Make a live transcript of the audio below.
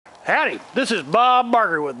Howdy, this is Bob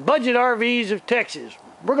Barker with Budget RVs of Texas.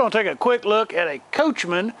 We're going to take a quick look at a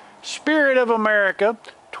Coachman Spirit of America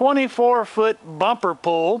 24-foot bumper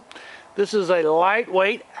pull. This is a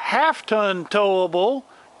lightweight, half-ton towable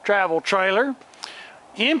travel trailer.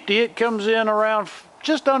 Empty, it comes in around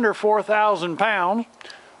just under 4,000 pounds.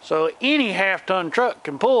 So any half-ton truck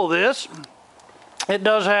can pull this. It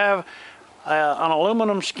does have an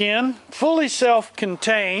aluminum skin, fully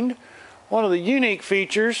self-contained. One of the unique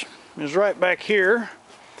features is right back here.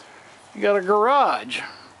 You got a garage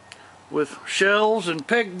with shelves and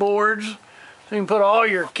pegboards, so you can put all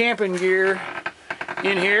your camping gear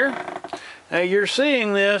in here. Now you're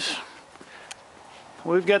seeing this.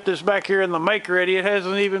 We've got this back here in the make ready. It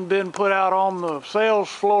hasn't even been put out on the sales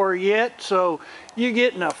floor yet, so you're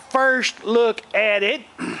getting a first look at it.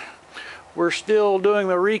 We're still doing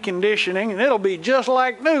the reconditioning, and it'll be just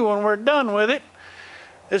like new when we're done with it.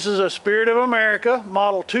 This is a Spirit of America,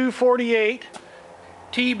 model 248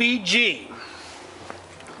 TBG.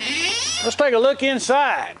 Let's take a look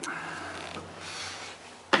inside.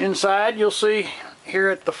 Inside, you'll see here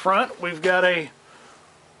at the front, we've got a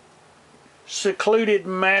secluded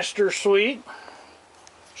master suite,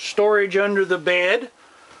 storage under the bed,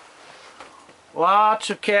 lots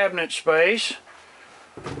of cabinet space.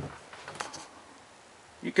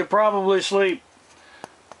 You could probably sleep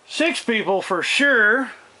 6 people for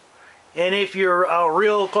sure. And if you're a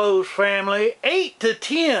real close family, 8 to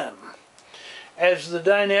 10 as the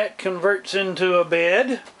dinette converts into a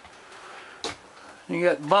bed. You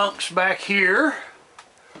got bunks back here.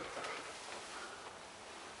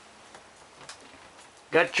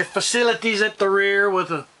 Got your facilities at the rear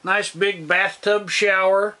with a nice big bathtub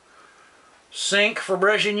shower, sink for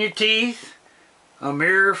brushing your teeth, a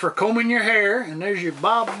mirror for combing your hair, and there's your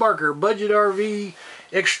Bob Barker Budget RV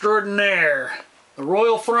Extraordinaire. The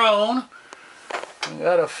Royal Throne. We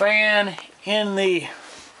got a fan in the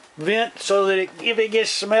vent so that if it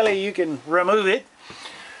gets smelly you can remove it.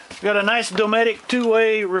 We got a nice Dometic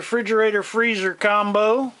 2-way refrigerator freezer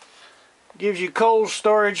combo. Gives you cold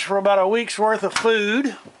storage for about a week's worth of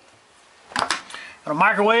food. Got a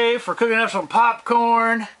microwave for cooking up some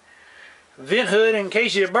popcorn. Vent hood in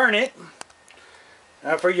case you burn it.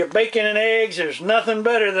 Now for your bacon and eggs, there's nothing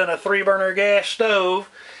better than a 3-burner gas stove.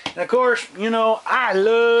 And of course, you know, I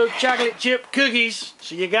love chocolate chip cookies,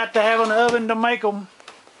 so you got to have an oven to make them.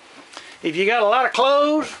 If you got a lot of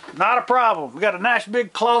clothes, not a problem. We got a nice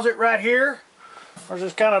big closet right here. Of course,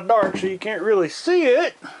 it's kind of dark, so you can't really see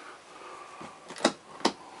it.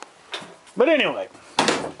 But anyway,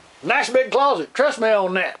 nice big closet. Trust me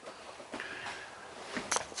on that.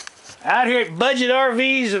 Out here at Budget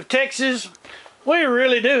RVs of Texas, we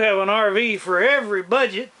really do have an RV for every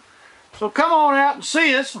budget. So come on out and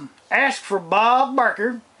see us and ask for Bob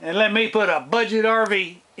Barker and let me put a budget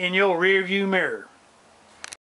RV in your rearview mirror.